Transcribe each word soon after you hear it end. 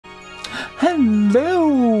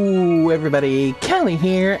Hello everybody, Kelly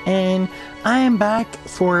here, and I am back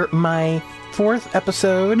for my 4th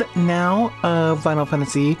episode now of Final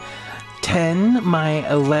Fantasy X,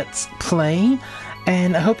 my Let's Play,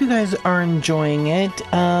 and I hope you guys are enjoying it.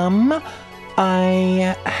 I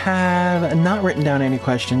have not written down any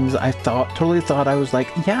questions. I totally thought I was like,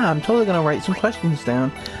 yeah, I'm totally gonna write some questions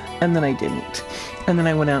down, and then I didn't. And then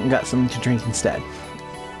I went out and got something to drink instead.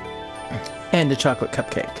 And a chocolate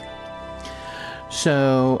cupcake.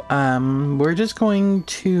 So,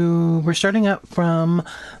 we're starting up from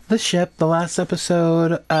the ship. The last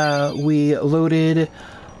episode, we loaded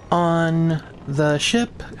on the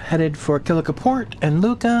ship, headed for Kilika Port and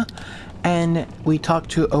Luca, and we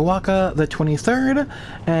talked to Owaka the 23rd,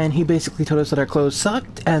 and he basically told us that our clothes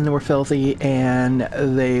sucked, and they were filthy, and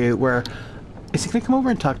they were... Is he gonna come over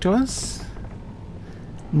and talk to us?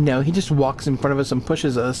 No, he just walks in front of us and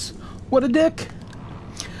pushes us. What a dick!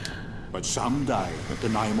 But someday, the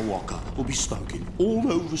name of Waka will be spoken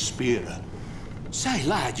all over Spira. Say,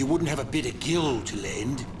 lad, you wouldn't have a bit of gil to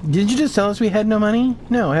lend? Did you just tell us we had no money?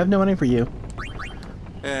 No, I have no money for you.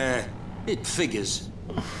 It figures.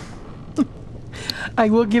 I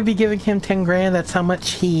will be giving him 10 grand. That's how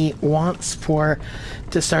much he wants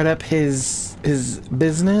to start up his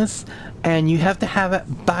business. And you have to have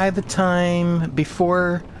it by the time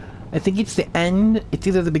before, I think it's the end, it's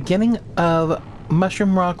either the beginning of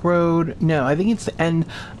Mushroom Rock Road. No, I think it's the end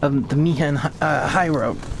of the Mihan High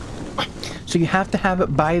Road. So you have to have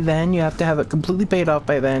it by then. You have to have it completely paid off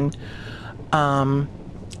by then.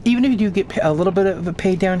 Even if you do get a little bit of a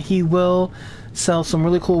pay down, he will sell some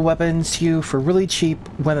really cool weapons to you for really cheap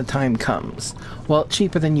when the time comes. Well,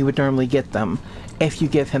 cheaper than you would normally get them if you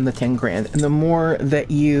give him the 10 grand. And the more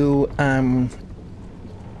that you, the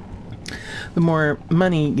more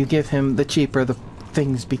money you give him, the cheaper the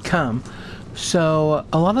things become. So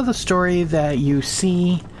a lot of the story that you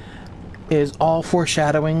see is all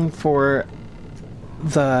foreshadowing for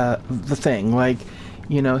the thing. Like,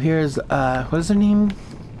 you know, here's what is her name?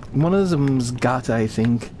 One of them's Gata, I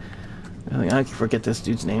think. I can forget this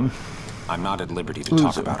dude's name. I'm not at liberty to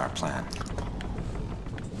talk about our plan.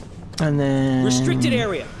 And then restricted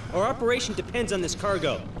area. Our operation depends on this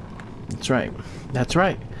cargo. That's right. That's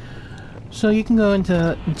right. So you can go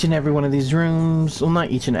into each and every one of these rooms. Well,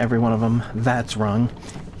 not each and every one of them. That's wrong.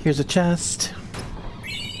 Here's a chest.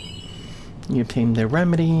 You obtain the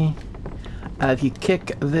remedy. If you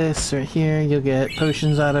kick this right here, you'll get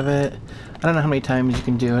potions out of it. I don't know how many times you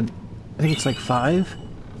can do it. I think it's like 5.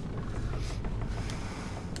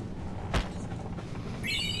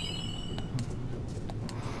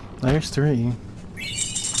 There's 3.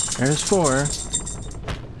 There's 4.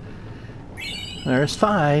 There's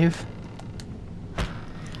 5.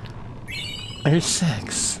 There's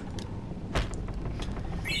 6.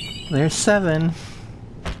 There's 7.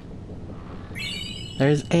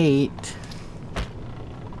 There's 8.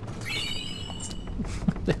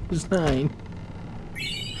 There's 9.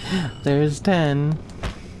 There's 10.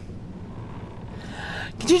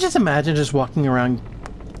 Could you just imagine just walking around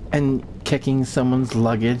and kicking someone's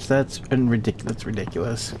luggage? That's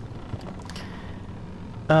ridiculous.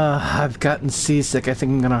 I've gotten seasick. I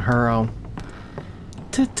think I'm gonna hurl.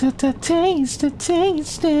 Taste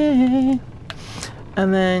it.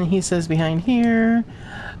 And then he says behind here,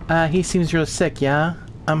 he seems real sick, yeah?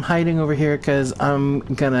 I'm hiding over here because I'm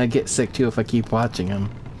gonna get sick too if I keep watching him.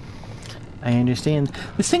 I understand.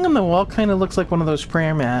 This thing on the wall kind of looks like one of those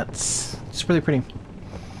prayer mats. It's really pretty.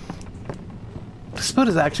 This boat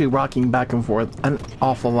is actually rocking back and forth an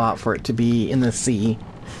awful lot for it to be in the sea.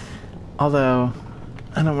 Although,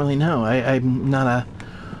 I don't really know. I'm not a...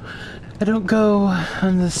 I don't go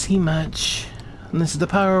on the sea much. And this is the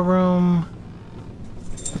power room.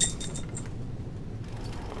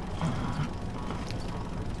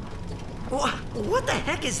 What the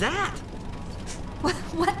heck is that?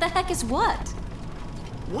 What the heck is what?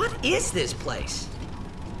 What is this place?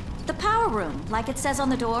 The power room, like it says on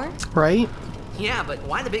the door. Right? Yeah, but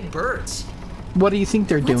why the big birds? What do you think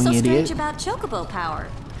they're doing, What's so idiot? strange about chocobo power?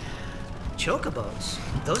 Chocobos?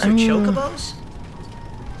 Those are chocobos?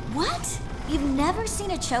 What? You've never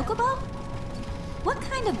seen a chocobo? What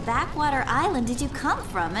kind of backwater island did you come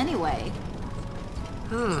from, anyway?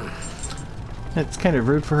 It's kind of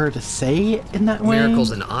rude for her to say it in that way.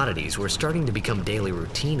 Miracles and oddities were starting to become daily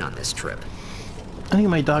routine on this trip. I think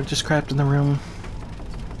my dog just crapped in the room.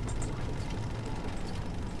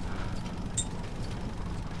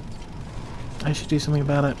 I should do something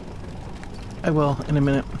about it. I will in a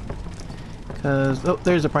minute. Because, oh,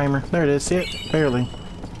 there's a primer. There it is. See it? Barely.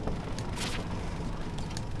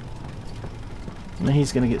 Now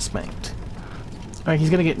he's gonna get spanked. Alright,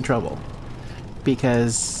 he's gonna get in trouble.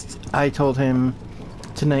 because I told him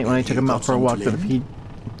tonight when I took him out for a walk that if he...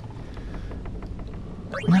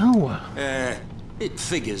 No! It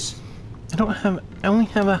figures. I don't have... I only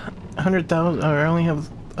have 100,000, or I only have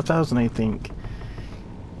 1,000, I think.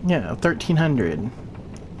 Yeah, 1,300.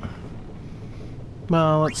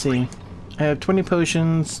 Well, let's see. I have 20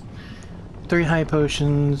 potions, 3 high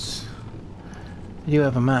potions. I do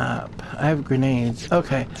have a map. I have grenades.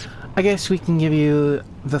 Okay. I guess we can give you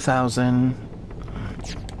the 1,000.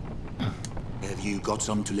 Have you got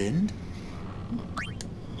some to lend?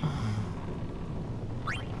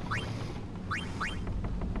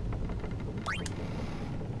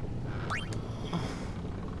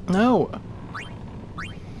 No!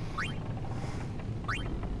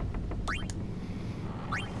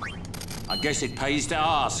 I guess it pays to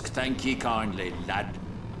ask. Thank ye kindly, lad.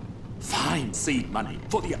 Fine seed money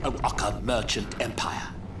for the O'aka Merchant Empire.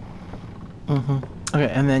 Okay,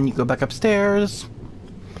 and then you go back upstairs.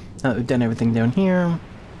 Now that we've done everything down here.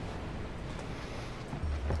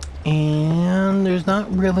 And there's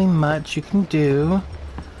not really much you can do.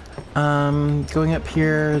 Going up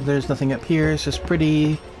here, there's nothing up here. It's just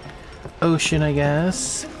pretty ocean, I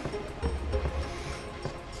guess.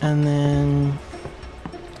 And then...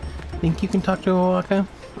 I think you can talk to O'aka?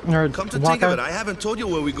 Or Come to Waka? think of it, I haven't told you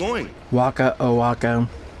where we're going. Waka, O'aka,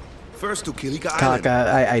 First to Kilika Island.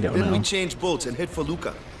 Kaka, I don't Then know. we change boats and head for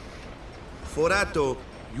Luca. For that though,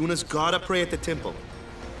 Eunice gotta pray at the temple.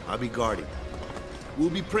 I'll be guarding. We'll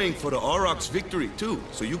be praying for the Aurochs' victory too,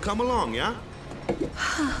 so you come along, yeah?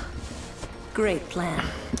 Great plan.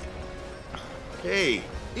 Hey,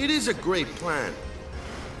 it is a great plan.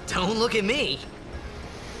 Don't look at me.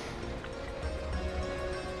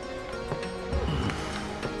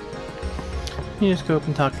 You just go up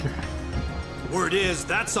and talk to her. Word is,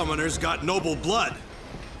 that summoner's got noble blood.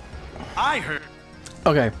 I heard.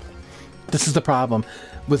 Okay, this is the problem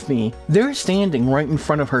with me. They're standing right in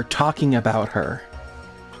front of her talking about her.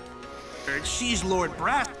 She's Lord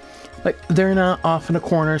Brass. Like, they're not off in a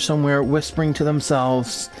corner somewhere whispering to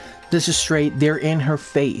themselves. This is straight, they're in her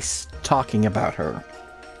face talking about her.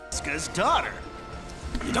 Braska's daughter.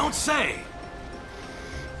 You don't say.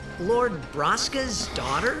 Lord Braska's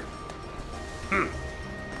daughter?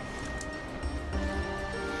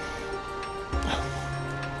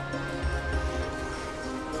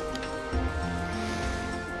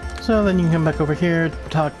 So then you can come back over here,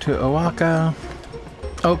 talk to O'aka.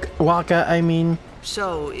 Waka, I mean.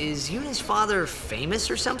 So, is Yuna's father famous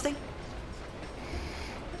or something?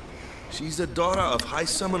 She's the daughter of High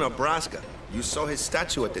Summoner Braska. You saw his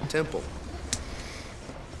statue at the temple.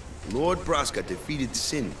 Lord Braska defeated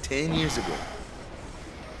Sin 10 years ago.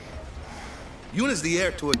 Yuna's the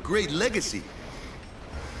heir to a great legacy.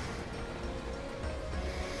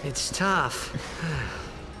 It's tough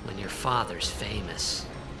when your father's famous.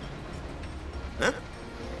 Huh?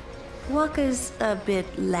 Waka's a bit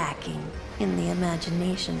lacking in the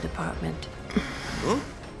imagination department. Huh?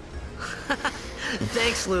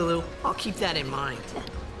 Thanks, Lulu. I'll keep that in mind.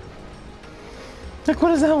 Like, what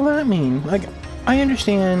does all that mean? Like, I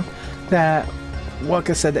understand that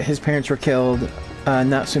Waka said that his parents were killed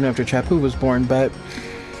not soon after Chapu was born, but...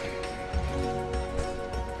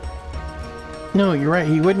 No, you're right,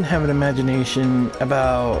 he wouldn't have an imagination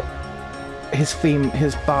about his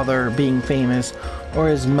father being famous, or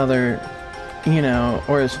his mother, you know,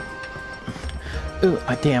 or his... Ooh,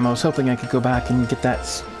 damn, I was hoping I could go back and get that,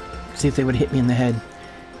 see if they would hit me in the head.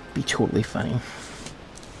 Be totally funny.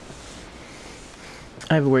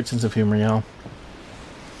 I have a weird sense of humor, y'all.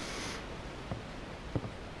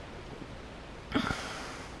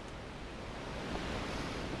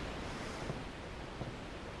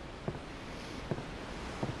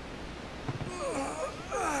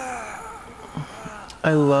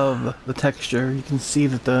 I love the texture. You can see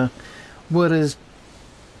that the wood is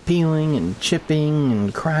peeling and chipping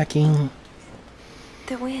and cracking.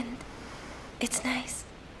 The wind. It's nice.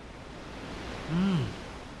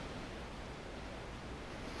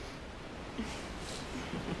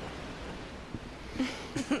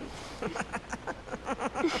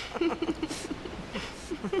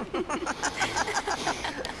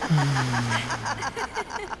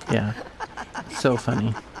 Yeah. So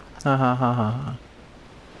funny. Ha ha ha ha.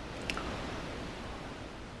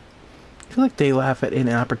 I feel like they laugh at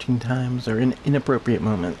inopportune times or in inappropriate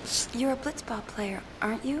moments. You're a blitzball player,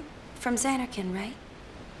 aren't you? From Xanarkin, right?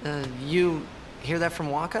 You hear that from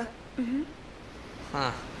Waka? Mm-hmm.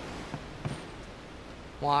 Huh.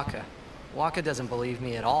 Waka. Waka doesn't believe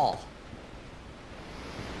me at all.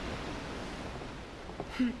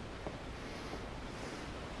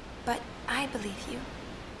 But I believe you.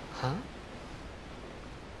 Huh?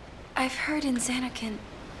 I've heard in Zanarkand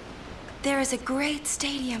there is a great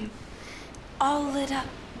stadium, all lit up,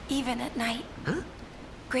 even at night. Huh?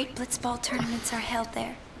 Great blitzball tournaments are held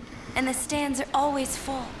there, and the stands are always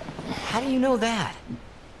full. How do you know that?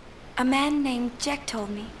 A man named Jack told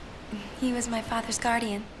me. He was my father's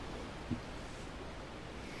guardian.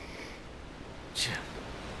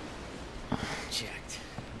 Jacked.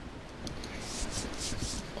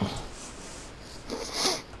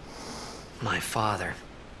 My father.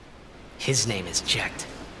 His name is Jecht.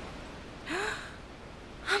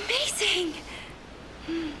 Amazing!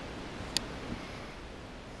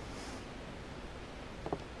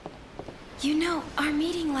 You know, our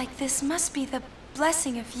meeting like this must be the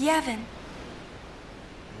blessing of Yevon.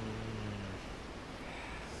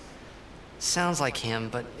 Sounds like him,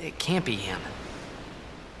 but it can't be him.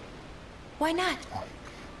 Why not?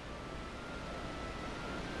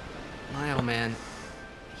 My old man,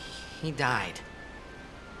 he died.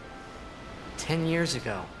 10 years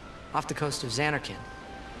ago, off the coast of Zanarkand.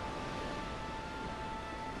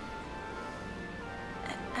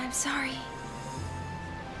 I'm sorry.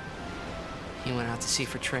 He went out to sea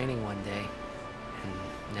for training one day,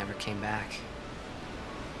 and never came back.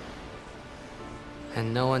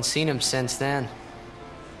 And no one's seen him since then.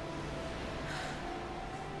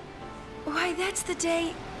 Why, that's the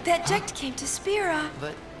day that Jecht came to Spira.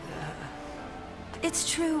 But, It's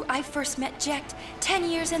true, I first met Jecht 10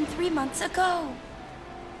 years and 3 months ago.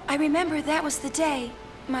 I remember that was the day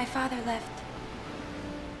my father left.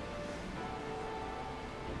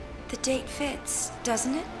 The date fits,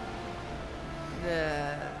 doesn't it?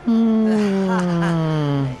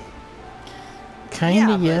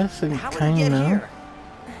 Kinda yes and kinda no. Here?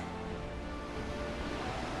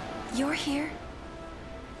 You're here?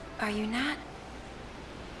 Are you not?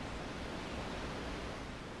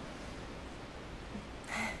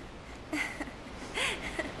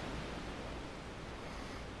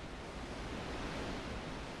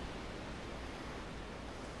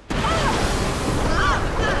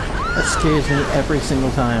 That scares me every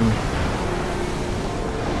single time.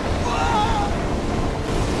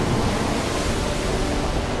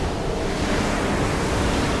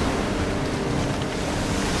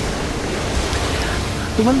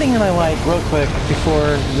 The one thing that I like, real quick,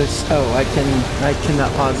 before this, I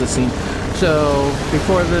cannot pause the scene. So,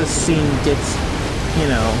 before this scene gets, you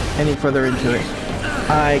know, any further into it,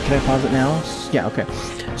 can I pause it now? Yeah, okay.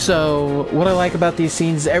 So, what I like about these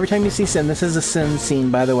scenes is every time you see Sin, this is a Sin scene,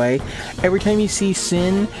 by the way, every time you see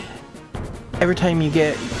Sin, every time we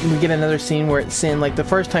get another scene where it's Sin, like the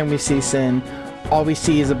first time we see Sin, all we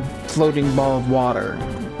see is a floating ball of water.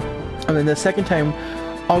 And then the second time,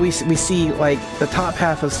 we see like the top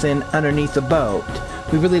half of Sin underneath the boat.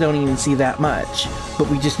 We really don't even see that much, but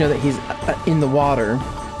we just know that he's in the water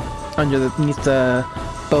underneath the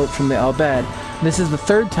boat from the Al Bhed. This is the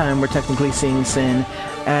third time we're technically seeing Sin,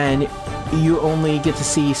 and you only get to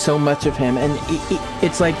see so much of him, and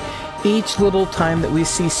it's like each little time that we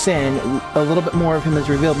see Sin, a little bit more of him is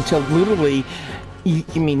revealed until literally,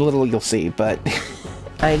 literally you'll see, but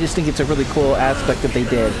I just think it's a really cool aspect that they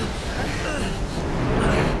did.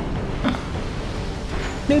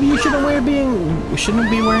 Maybe you shouldn't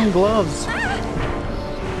be wearing gloves.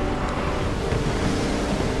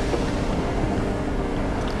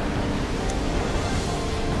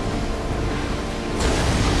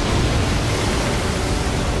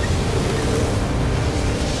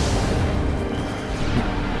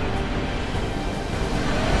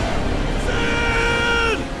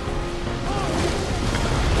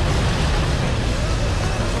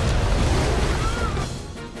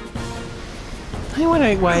 I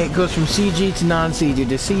wonder why it goes from CG to non-CG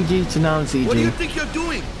to CG to non-CG. What do you think you're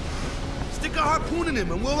doing? Stick a harpoon in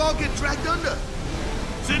him and we'll all get dragged under.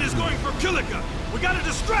 Sin is going for Kilika. We gotta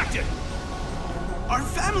distract it. Our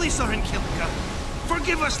families are in Kilika.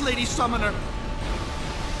 Forgive us, Lady Summoner.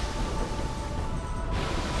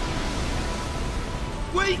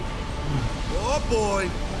 Wait! Oh boy!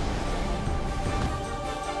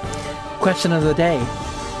 Question of the day.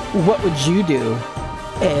 What would you do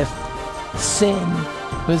if Sin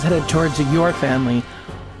was headed towards your family?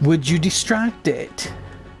 Would you distract it?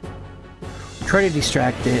 Try to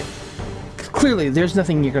distract it. Clearly, there's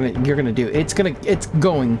nothing you're gonna do. It's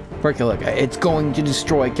going for Kilika. It's going to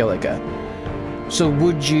destroy Kilika. So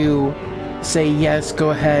would you say yes,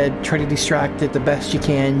 go ahead, try to distract it the best you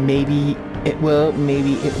can? Maybe it will,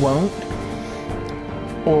 maybe it won't.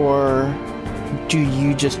 Or do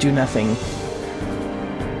you just do nothing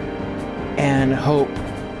and hope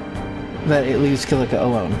that it leaves Kilika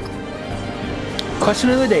alone?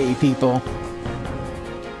 Question of the day, people.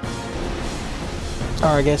 Or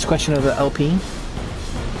I guess question of the LP.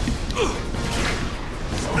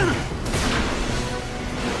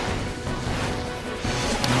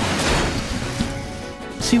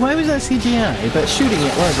 See, why was that CGI? But shooting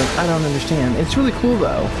it wasn't. I don't understand. It's really cool,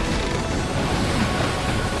 though.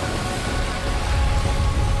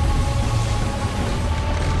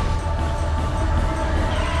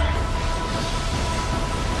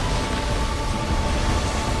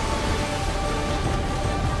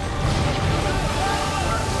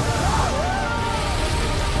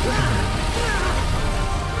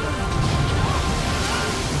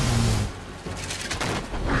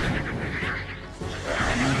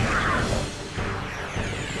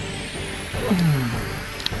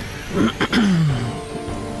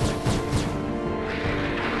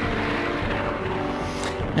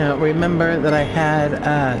 Now, remember that I had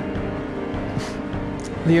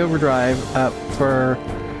the overdrive up for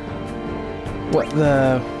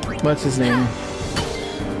what's his name?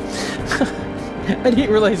 I didn't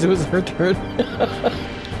realize it was her turn.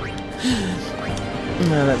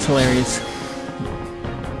 No, that's hilarious.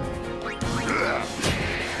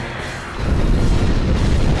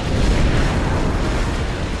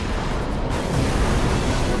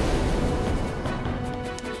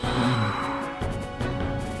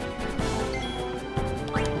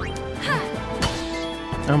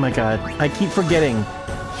 Oh my god, I keep forgetting.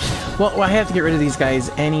 Well, I have to get rid of these guys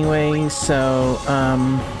anyway, so,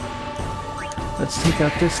 let's take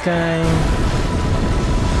out this guy.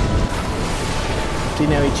 See,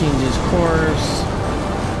 now he changes course.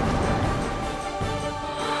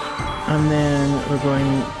 And then we're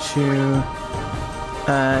going to,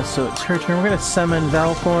 so it's her turn. We're going to summon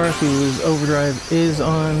Valfor, whose overdrive is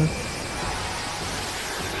on.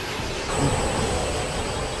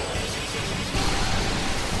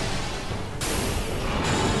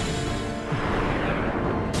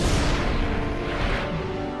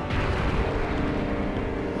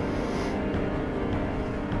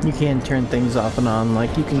 You can turn things off and on,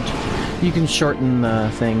 like you can shorten the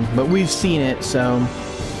thing, but we've seen it, so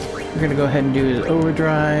we're gonna go ahead and do his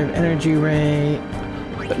overdrive, energy ray,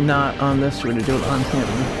 but not on this. We're gonna do it on him.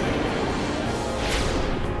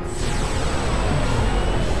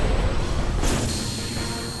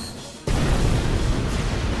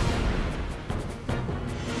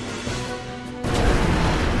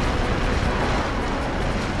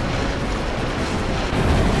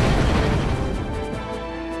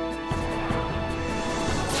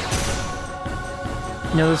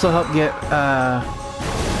 You know, this will help get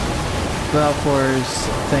Valfor's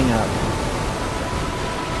thing up.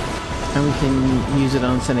 And we can use it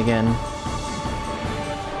on Sin again.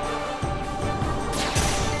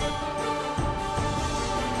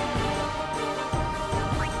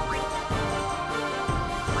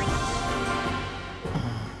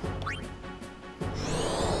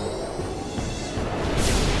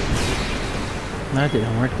 That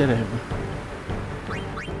didn't work, did it?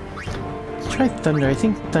 Try Thunder. I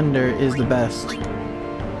think Thunder is the best.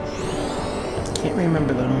 Can't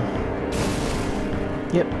remember though.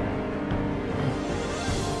 Yep.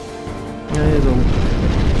 It is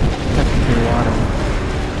technically water.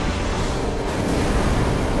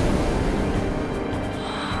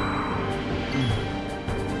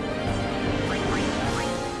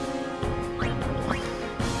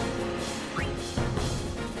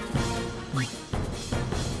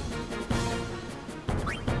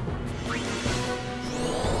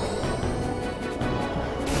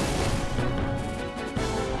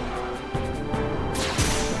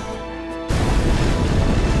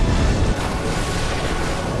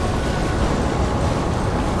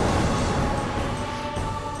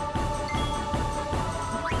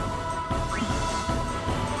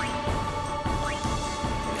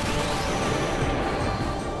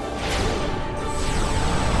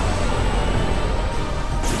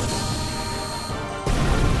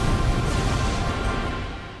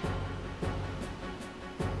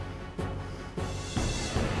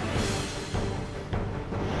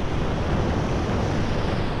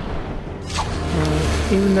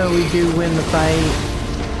 Even though we do win the fight,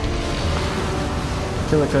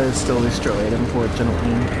 Kilika is still destroyed,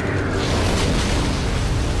 unfortunately.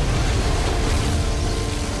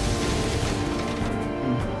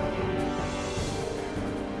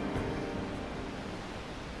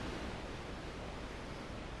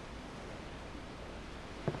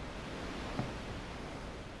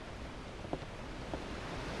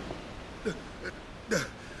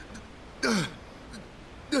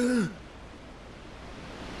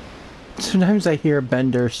 Sometimes I hear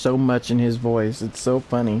Bender so much in his voice, it's so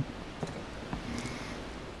funny.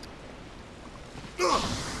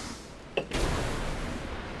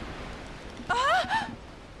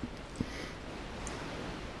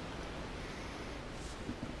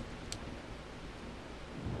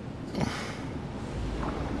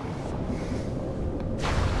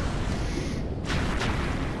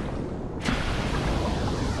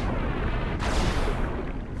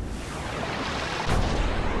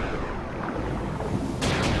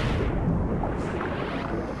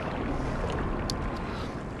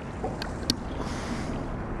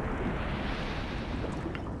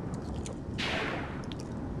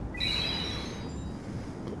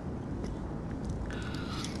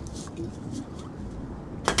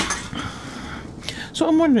 So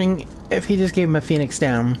I'm wondering if he just gave him a phoenix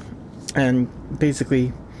down and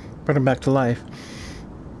basically brought him back to life.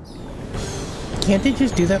 Can't they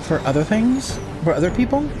just do that for other things? For other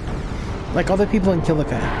people? Like other people in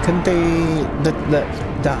Kilika, couldn't they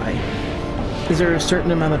that die? Is there a certain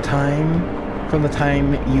amount of time from the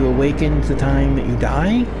time you awaken to the time that you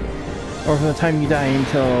die? Or from the time you die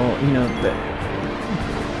until, you know,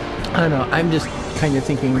 I don't know, I'm just kind of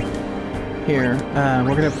thinking here. I'm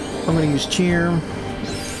gonna use cheer.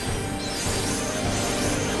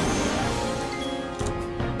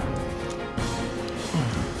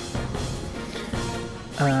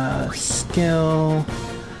 Skill.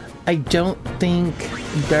 I don't think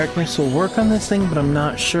darkness will work on this thing, but I'm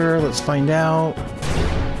not sure. Let's find out.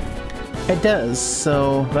 It does,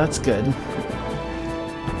 so that's good.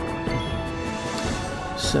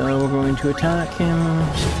 So we're going to attack him.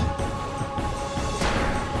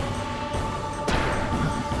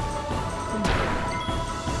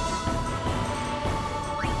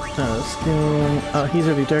 Skill. Oh, he's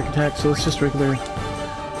already dark attack, so let's just regular.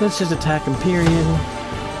 Let's just attack him, period.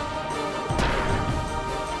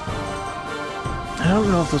 I don't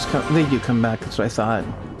know if those they do come back, that's what I thought.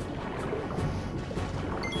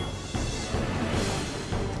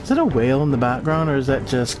 Is that a whale in the background, or is that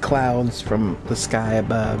just clouds from the sky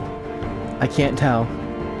above? I can't tell.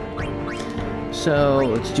 So,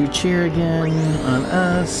 let's do cheer again on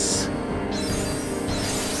us.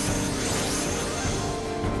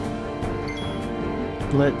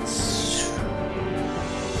 Let's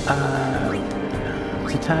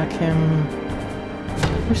attack him.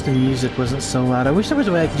 I wish the music wasn't so loud. I wish there was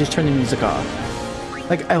a way I could just turn the music off.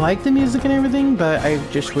 Like, I like the music and everything, but I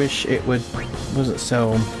just wish it wasn't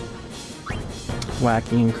so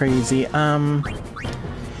wacky and crazy.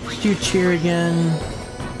 Let's do cheer again.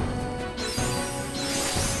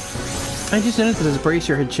 I just noticed that his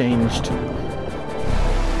bracer had changed.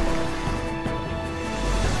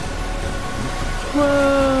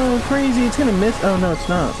 Whoa, crazy, it's gonna miss. Oh no, it's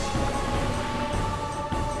not.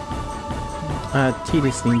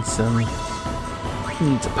 Tidus needs some. He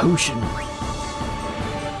needs a potion.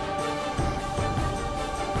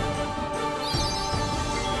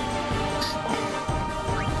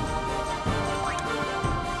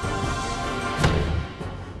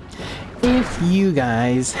 If you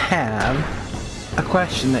guys have a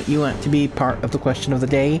question that you want to be part of the question of the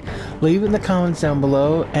day, leave it in the comments down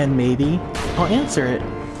below and maybe I'll answer it.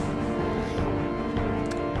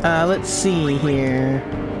 Let's see here.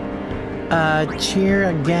 Cheer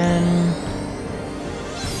again.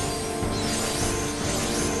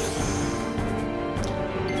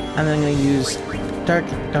 And then I'm gonna use dark.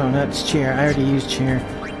 Oh, that's cheer. I already used cheer.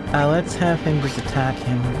 Let's have him just attack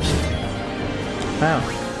him. Wow.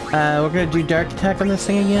 We're gonna do dark attack on this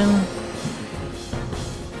thing again.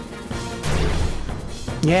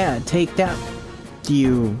 Yeah, take that,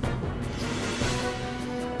 you.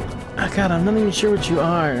 Oh god, I'm not even sure what you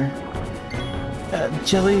are.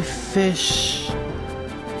 Jellyfish,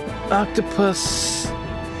 octopus,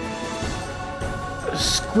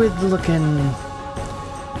 squid-looking,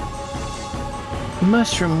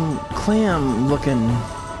 mushroom, clam-looking.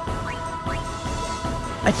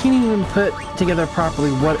 I can't even put together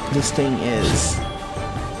properly what this thing is,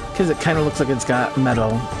 because it kind of looks like it's got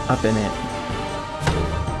metal up in it.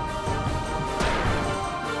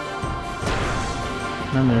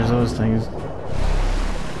 And there's those things.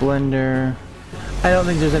 Blender. I don't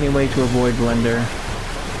think there's any way to avoid Blender.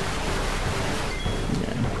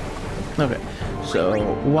 Yeah. Okay, so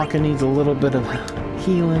Waka needs a little bit of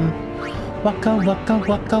healing. Waka, waka,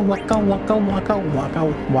 waka, waka, waka, waka, waka,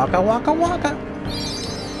 waka, waka, waka.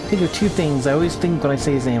 I think of two things. I always think when I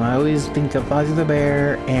say his name, I always think of Fozzie the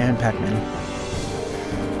Bear and Pac-Man.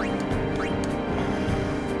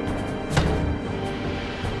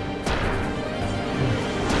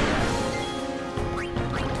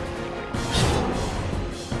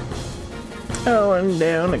 Oh, and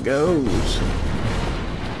down it goes.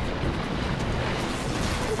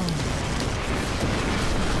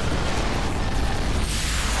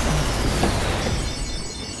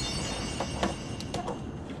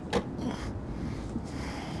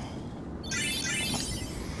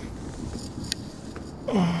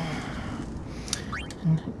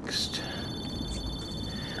 Next,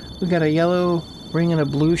 we got a yellow ring and a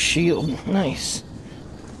blue shield. Nice.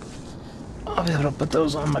 I'll be able to put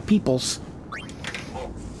those on my peoples.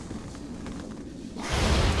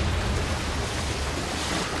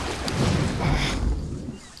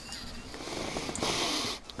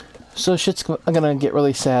 So shit's gonna get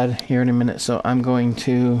really sad here in a minute, so I'm going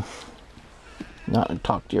to not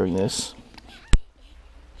talk during this.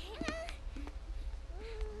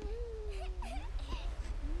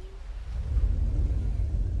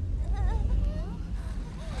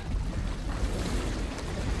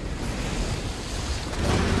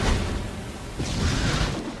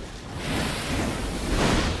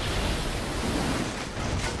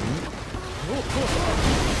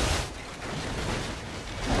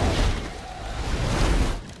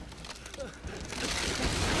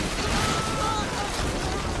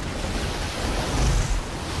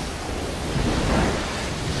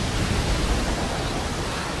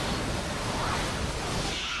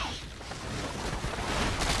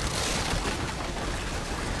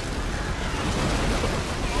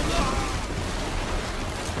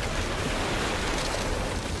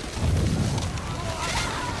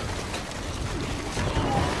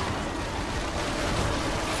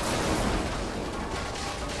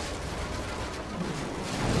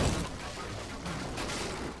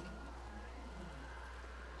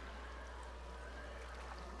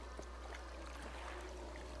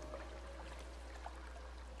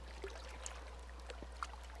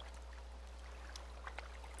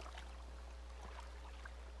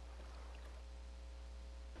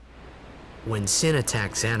 When Sin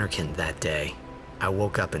attacked Zanarkand that day, I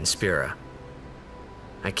woke up in Spira.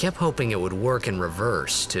 I kept hoping it would work in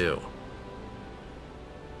reverse, too.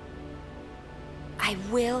 I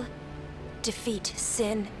will defeat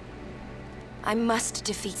Sin. I must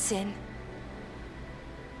defeat Sin.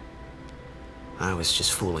 I was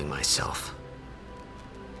just fooling myself.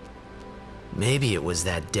 Maybe it was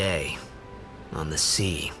that day, on the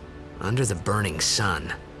sea, under the burning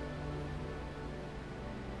sun.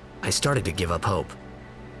 I started to give up hope.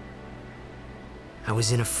 I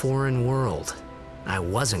was in a foreign world. I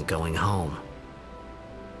wasn't going home.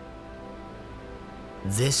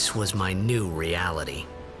 This was my new reality,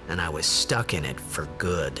 and I was stuck in it for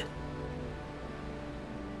good.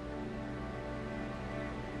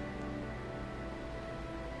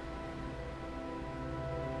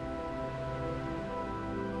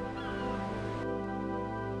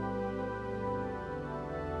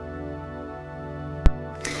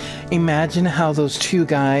 Imagine how those two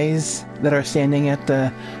guys that are standing at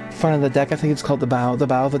the front of the deck, I think it's called the bow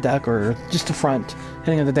of the deck, or just the front,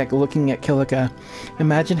 heading on the deck, looking at Kilika.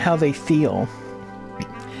 Imagine how they feel.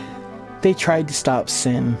 They tried to stop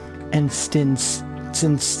Sin, and Sin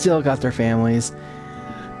still got their families.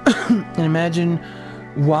 And imagine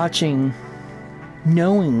watching,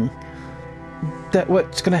 knowing that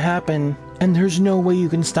what's going to happen, and there's no way you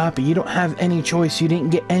can stop it. You don't have any choice. You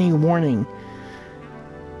didn't get any warning.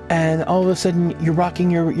 And all of a sudden, you're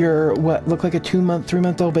rocking your what looked like a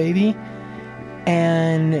 3-month-old baby,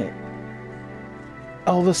 and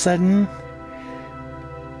all of a sudden,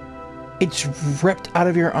 it's ripped out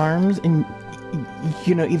of your arms, and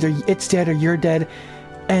you know, either it's dead or you're dead.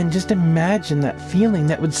 And just imagine that feeling.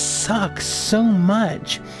 That would suck so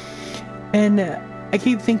much. And I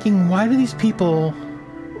keep thinking, why do these people?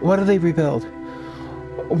 Why do they rebuild?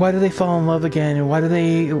 Why do they fall in love again? And why do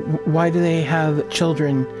they have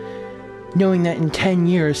children, knowing that in 10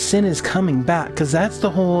 years Sin is coming back? Because that's the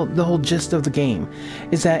whole gist of the game,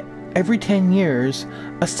 is that every 10 years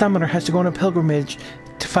a summoner has to go on a pilgrimage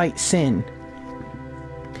to fight Sin,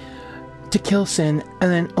 to kill Sin, and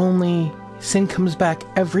then only Sin comes back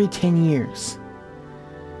every 10 years.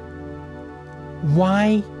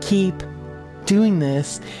 Why keep doing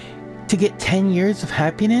this? To get 10 years of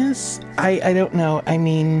happiness? I don't know. I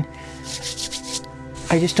mean,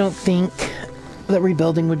 I just don't think that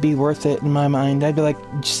rebuilding would be worth it in my mind. I'd be like,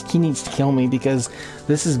 he needs to kill me, because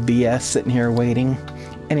this is BS sitting here waiting.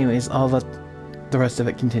 Anyways, I'll let the rest of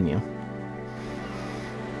it continue.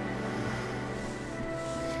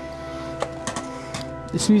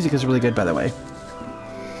 This music is really good, by the way.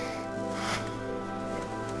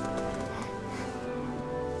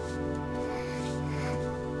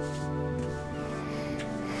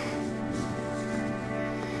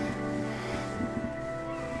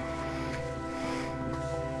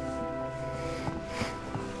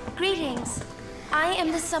 Greetings. I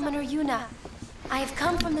am the summoner Yuna. I have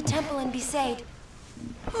come from the temple in Besaid.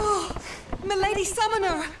 Oh, Milady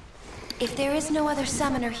Summoner! If there is no other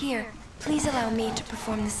summoner here, please allow me to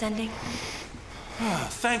perform the sending.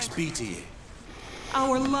 Thanks, BT.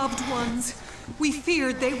 Our loved ones. We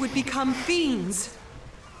feared they would become fiends.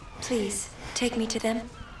 Please, take me to them.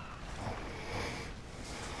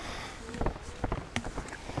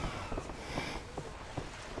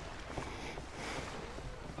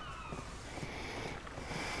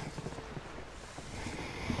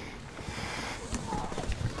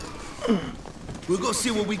 We'll go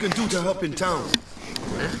see what we can do to help in town.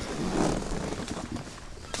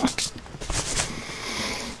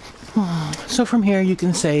 So from here you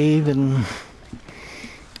can save and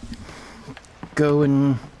go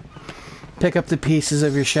and pick up the pieces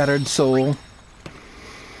of your shattered soul.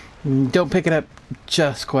 Don't pick it up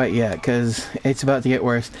just quite yet, because it's about to get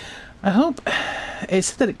worse. I hope it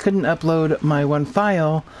said that it couldn't upload my one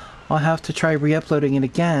file. I'll have to try re-uploading it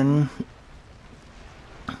again.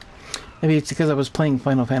 Maybe it's because I was playing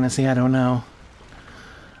Final Fantasy, I don't know.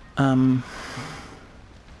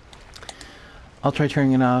 I'll try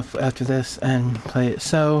turning it off after this and play it.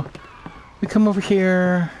 So, we come over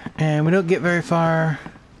here, and we don't get very far.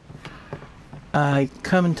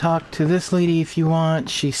 Come and talk to this lady if you want.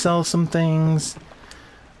 She sells some things.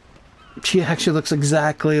 She actually looks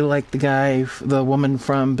exactly like the woman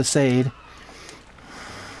from Besaid.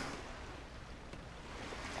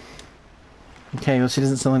 Okay, well, she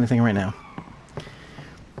doesn't sell anything right now.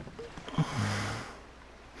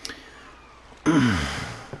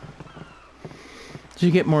 So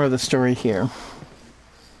you get more of the story here.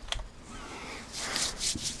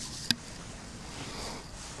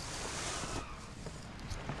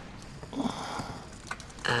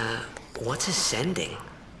 What's a sending?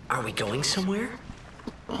 Are we going somewhere?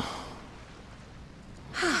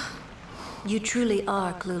 You truly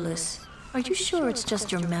are clueless. Are you sure it's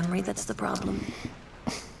just your memory that's the problem?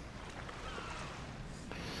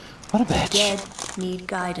 What a bitch. The dead need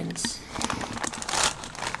guidance.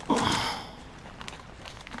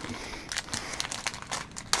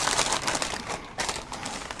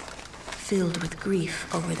 Filled with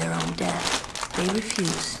grief over their own death, they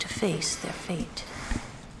refuse to face their fate.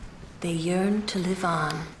 They yearn to live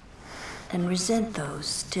on and resent those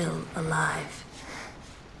still alive.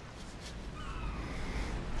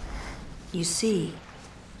 You see,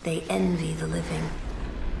 they envy the living.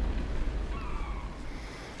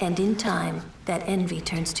 And in time, that envy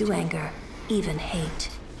turns to anger, even hate.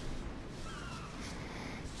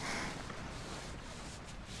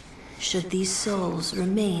 Should these souls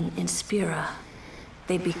remain in Spira,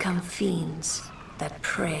 they become fiends that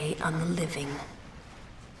prey on the living.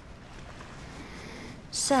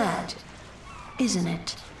 Sad, isn't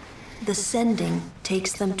it? The sending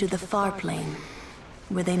takes them to the far plane,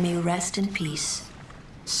 where they may rest in peace.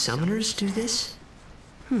 Summoners do this?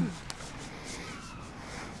 Can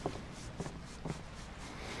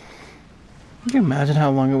you imagine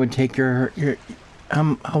how long it would take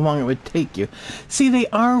how long it would take you? See, they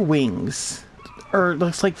are wings. Or it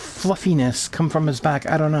looks like fluffiness come from his back.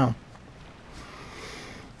 I don't know.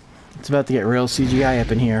 It's about to get real CGI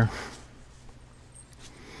up in here.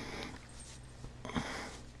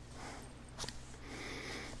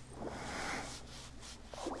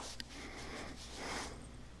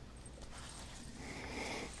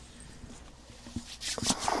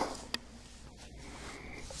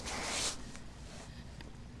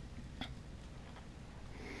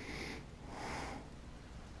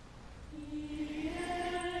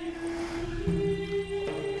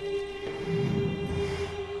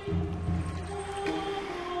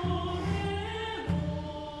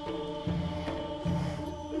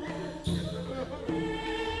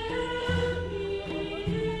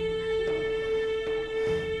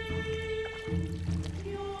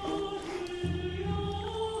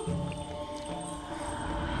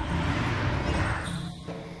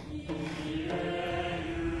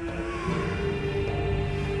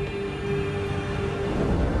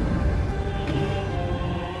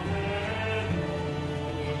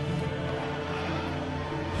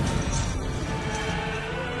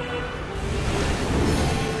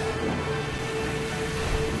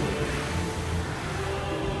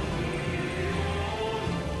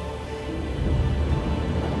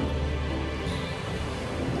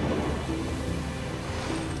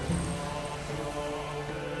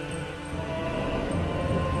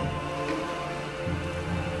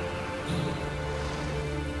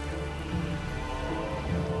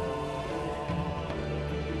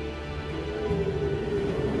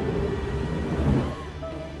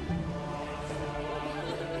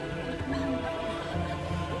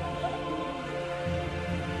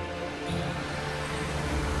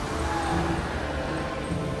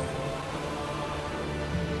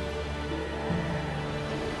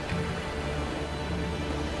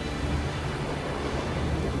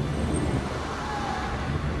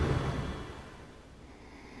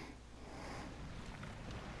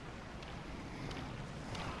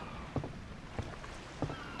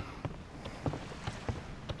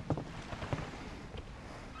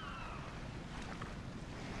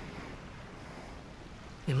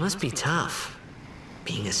 It must be tough,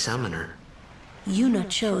 being a summoner. Yuna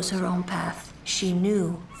chose her own path. She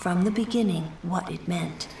knew from the beginning what it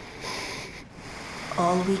meant.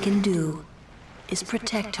 All we can do is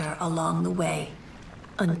protect her along the way,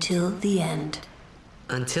 until the end.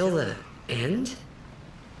 Until the end?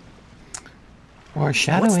 Or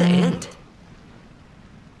shadowing. What's the end?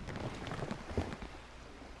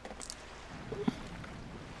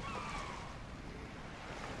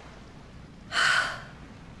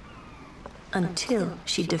 Until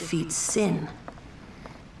she defeats sin.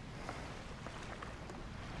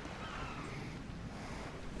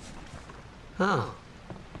 Oh.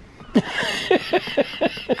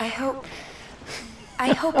 I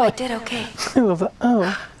hope I did okay. I love that.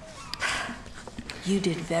 Oh. You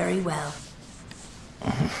did very well.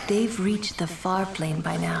 They've reached the far plane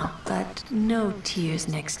by now, but no tears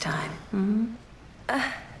next time. Hmm?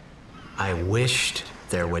 I wished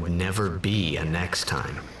there would never be a next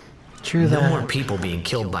time. True that. No more people being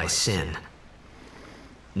killed by sin.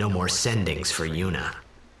 No more sendings for Yuna.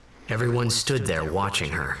 Everyone stood there watching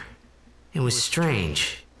her. It was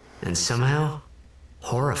strange, and somehow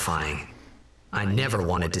horrifying. I never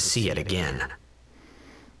wanted to see it again.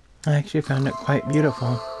 I actually found it quite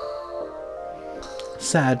beautiful.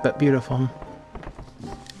 Sad, but beautiful.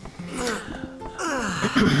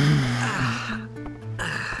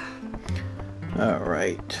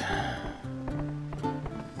 Alright.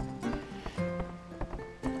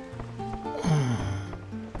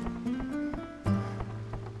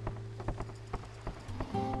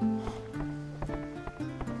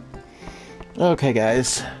 Okay,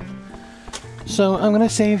 guys. So I'm gonna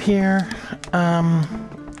save here. No,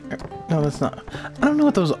 that's not. I don't know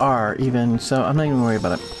what those are even, so I'm not even worried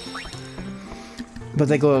about it. But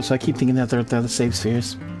they glow, so I keep thinking that they're the save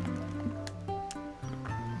spheres.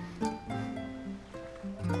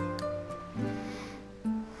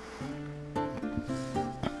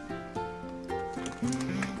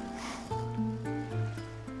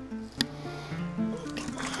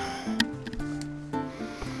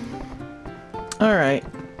 Alright,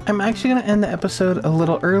 I'm actually going to end the episode a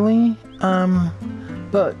little early,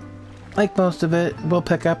 but like most of it, we'll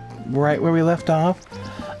pick up right where we left off.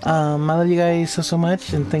 I love you guys so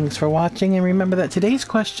much, and thanks for watching, and remember that today's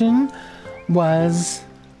question was,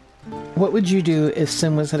 what would you do if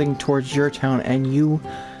Sin was heading towards your town and you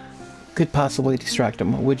could possibly distract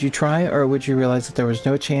him? Would you try, or would you realize that there was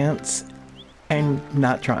no chance and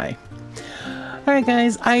not try? Alright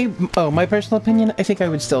guys, my personal opinion, I think I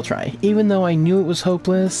would still try. Even though I knew it was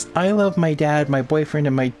hopeless, I love my dad, my boyfriend,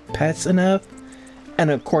 and my pets enough, and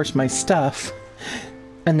of course my stuff,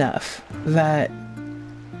 enough, that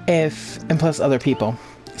if, and plus other people,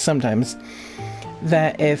 sometimes,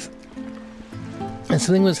 that if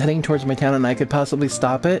something was heading towards my town and I could possibly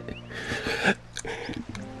stop it,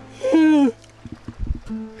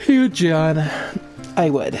 you, John, I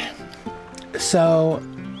would. So,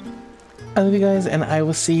 I love you guys, and I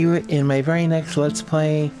will see you in my very next Let's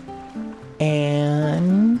Play,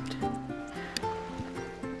 and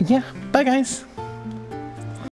yeah, bye guys!